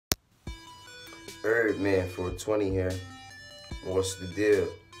Man 420 here. What's the deal?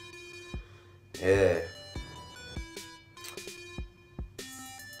 Yeah.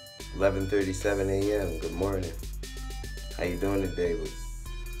 11:37 a.m. Good morning. How you doing today?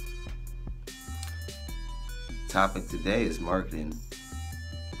 Topic today is marketing.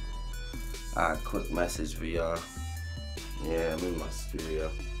 Quick message for y'all. Yeah, I'm in my studio.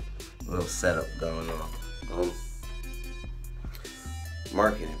 A little setup going on.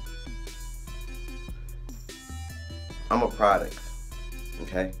 Marketing. I'm a product.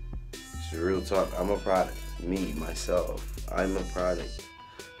 Okay? It's real talk. I'm a product. Me, myself. I'm a product.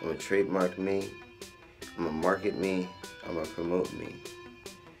 I'm gonna trademark me. I'm gonna market me. I'm gonna promote me.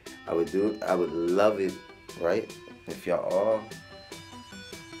 I would love it, right? If y'all all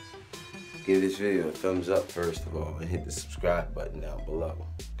give this video a thumbs up first of all and hit the subscribe button down below.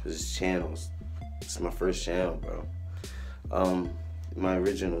 Cause it's my first channel, bro. My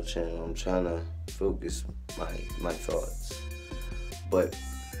original channel. I'm trying to focus my thoughts. But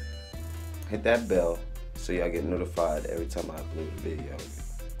hit that bell so y'all get notified every time I upload a video.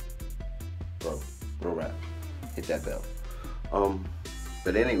 Bro, real rap. Hit that bell.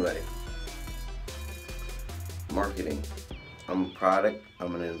 But anyway, marketing. I'm a product.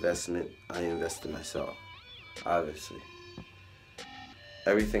 I'm an investment. I invest in myself, obviously.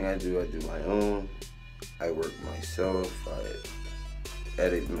 Everything I do my own. I work myself. I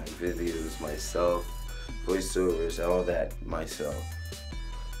edit my videos myself. Voiceovers, all that myself.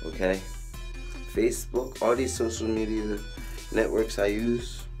 Okay? Facebook, all these social media networks I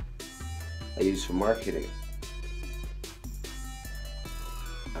use for marketing.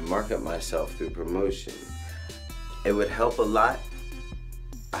 I market myself through promotion. It would help a lot.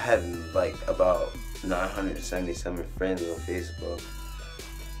 I had like about 977 friends on Facebook.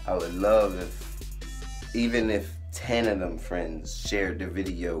 I would love even if 10 of them friends shared the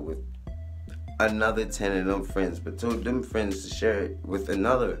video with another 10 of them friends, but told them friends to share it with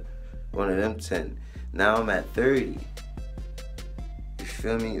another one of them 10. Now I'm at 30. You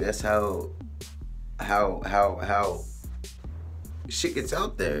feel me? That's how shit gets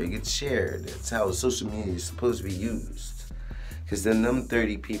out there. It gets shared. That's how social media is supposed to be used. Because then them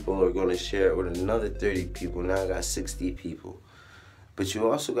 30 people are going to share it with another 30 people. Now I got 60 people. But you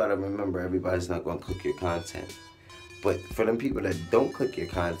also got to remember, everybody's not going to click your content. But for them people that don't click your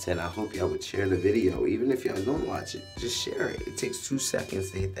content, I hope y'all would share the video. Even if y'all don't watch it, just share it. It takes 2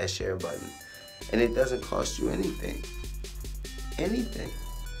 seconds to hit that share button. And it doesn't cost you anything. Anything.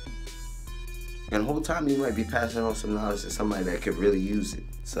 And the whole time you might be passing on some knowledge to somebody that could really use it.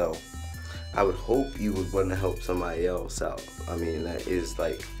 So I would hope you would want to help somebody else out. I mean, that is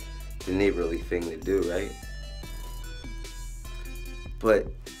like the neighborly thing to do, right? But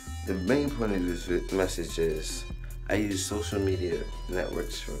the main point of this message is I use social media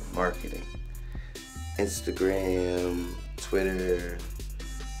networks for marketing. Instagram, Twitter,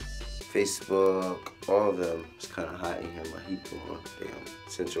 Facebook, all of them. It's kind of hot in here. My heat going on. Damn,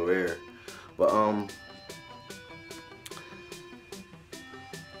 central air. But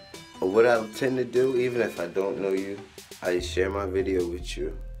what I tend to do, even if I don't know you, I share my video with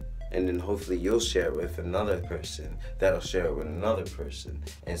you, and then hopefully you'll share it with another person, that'll share it with another person,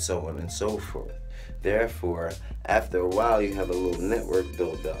 and so on and so forth. Therefore, after a while, you have a little network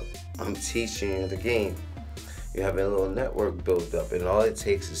build up. I'm teaching you the game. You have a little network build up, and all it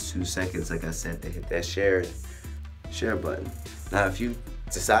takes is 2 seconds, like I said, to hit that share button. Now, if you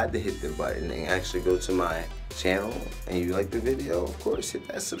decide to hit the button and actually go to my channel and you like the video, of course, hit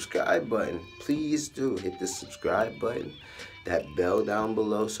that subscribe button. Please do hit the subscribe button, that bell down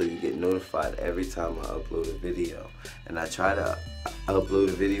below, so you get notified every time I upload a video. And I try to upload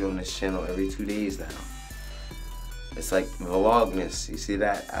a video on this channel every 2 days now. It's like vlogmas. You see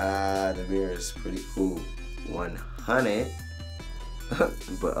that? The mirror is pretty cool. 100.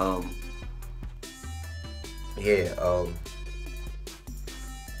 But yeah,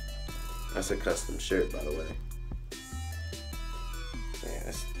 that's a custom shirt, by the way. Yeah,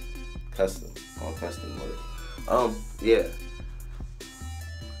 that's custom, all custom work. Yeah.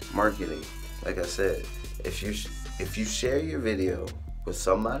 Marketing, like I said, if you share your video with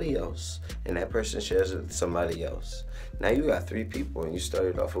somebody else and that person shares it with somebody else, now you got 3 people and you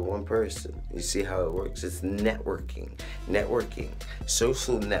started off with 1 person. You see how it works? It's networking,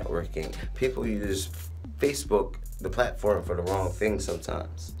 social networking. People use Facebook, the platform, for the wrong thing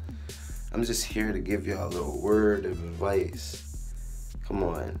sometimes. I'm just here to give y'all a little word of advice. Come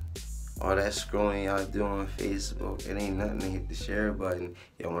on. All that scrolling y'all do on Facebook, it ain't nothing to hit the share button.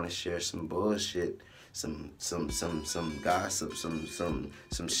 Y'all wanna share some bullshit, some gossip,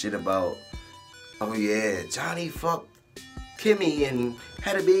 some shit about, oh yeah, Johnny fucked Kimmy and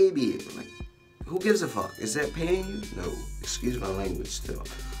had a baby. Like, who gives a fuck? Is that paying you? No. Excuse my language still.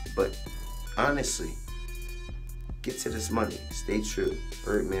 But honestly, get to this money. Stay true.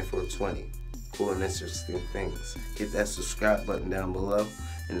 Birdman 420. Cool and interesting things. Hit that subscribe button down below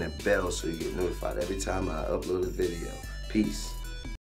and that bell so you get notified every time I upload a video. Peace.